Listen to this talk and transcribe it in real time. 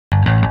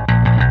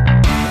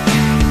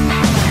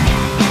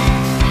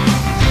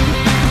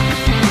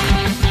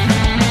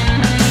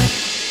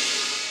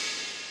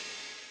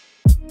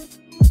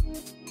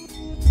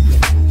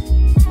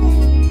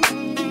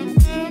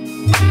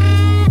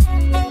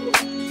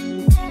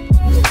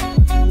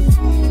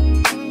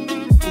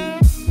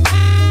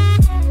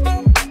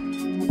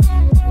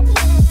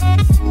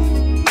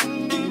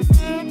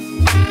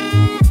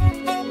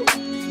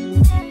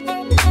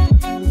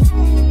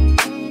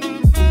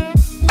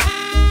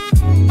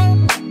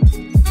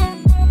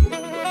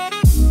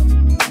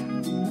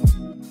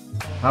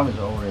How is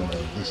already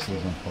this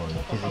season for you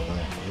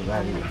physically?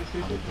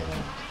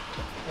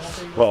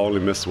 Well, I only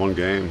missed one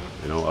game.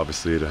 You know,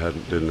 obviously it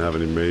didn't have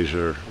any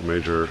major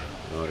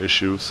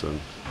issues, and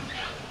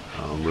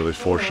I'm really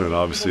fortunate,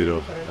 obviously,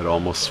 to at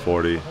almost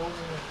 40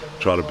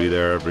 try to be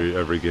there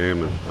every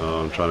game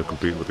and trying to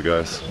compete with the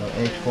guys. So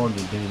age 40,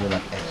 do you do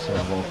like extra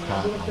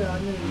workout?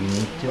 You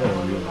need to,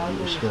 or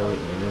you still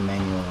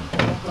remain your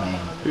plan?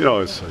 You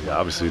know,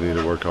 obviously you need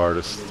to work hard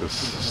to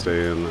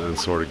stay in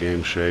sort of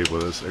game shape,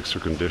 whether it's extra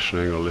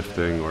conditioning or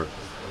lifting or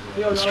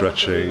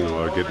stretching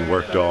or getting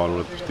worked on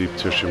with deep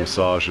tissue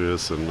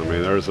massages. And I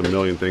mean, there's a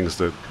million things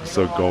that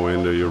still go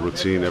into your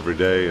routine every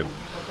day. And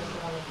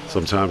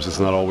sometimes it's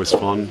not always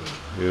fun,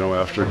 you know,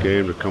 after a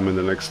game to come in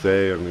the next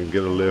day and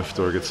get a lift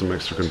or get some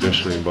extra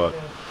conditioning, but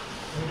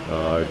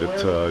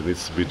it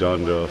needs to be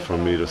done for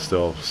me to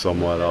still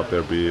somewhat out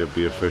there be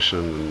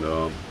efficient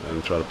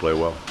and try to play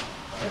well.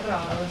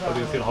 How do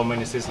you feel? How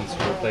many seasons you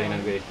play in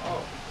NBA?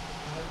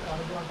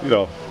 You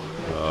know,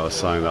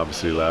 signed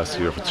obviously last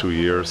year for 2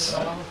 years.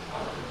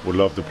 Would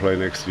love to play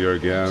next year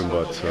again,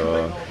 but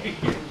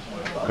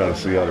kind of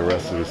see how the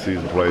rest of the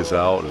season plays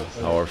out and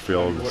how I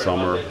feel in the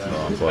summer.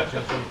 But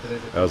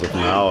as of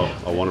now,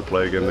 I want to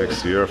play again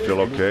next year. I feel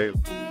okay.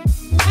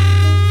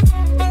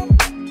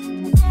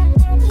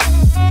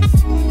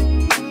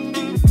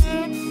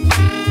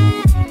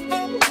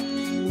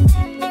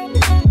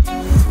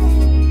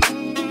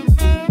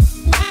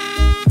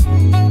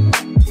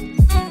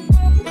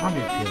 How do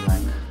you feel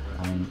like,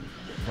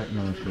 Dirk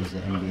Nowitzki is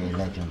an NBA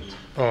legend?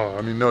 Oh,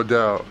 I mean, no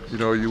doubt. You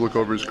know, you look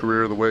over his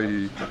career, the way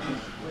he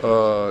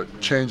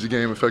changed the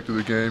game, affected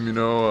the game. You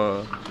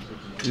know,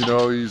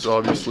 he's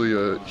obviously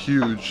a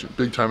huge,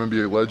 big-time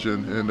NBA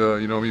legend, and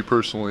you know, me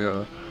personally,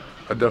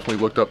 I definitely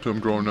looked up to him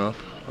growing up.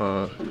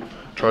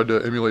 Tried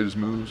to emulate his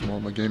moves, model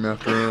my game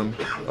after him,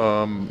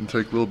 and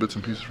take little bits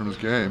and pieces from his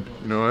game.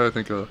 You know, I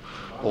think a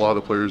lot of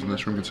the players in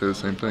this room can say the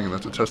same thing, and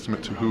that's a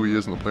testament to who he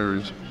is and the player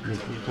he is. Did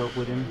you talk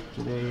with him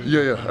today?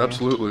 Yeah,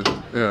 absolutely.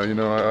 Yeah, you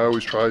know, I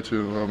always try to.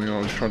 You know,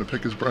 I was trying to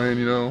pick his brain.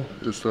 You know,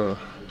 just let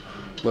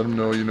him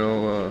know. You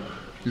know,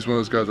 he's one of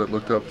those guys I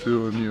looked up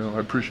to, and you know,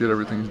 I appreciate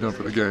everything he's done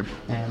for the game.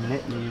 And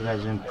lately, you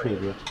guys been pretty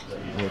good.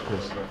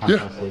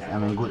 Yeah. I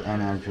mean, good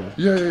energy.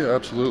 Yeah,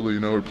 absolutely. You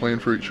know, we're playing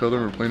for each other,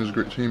 and we're playing as a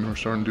great team, and we're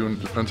starting doing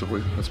it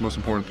defensively. That's the most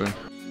important thing.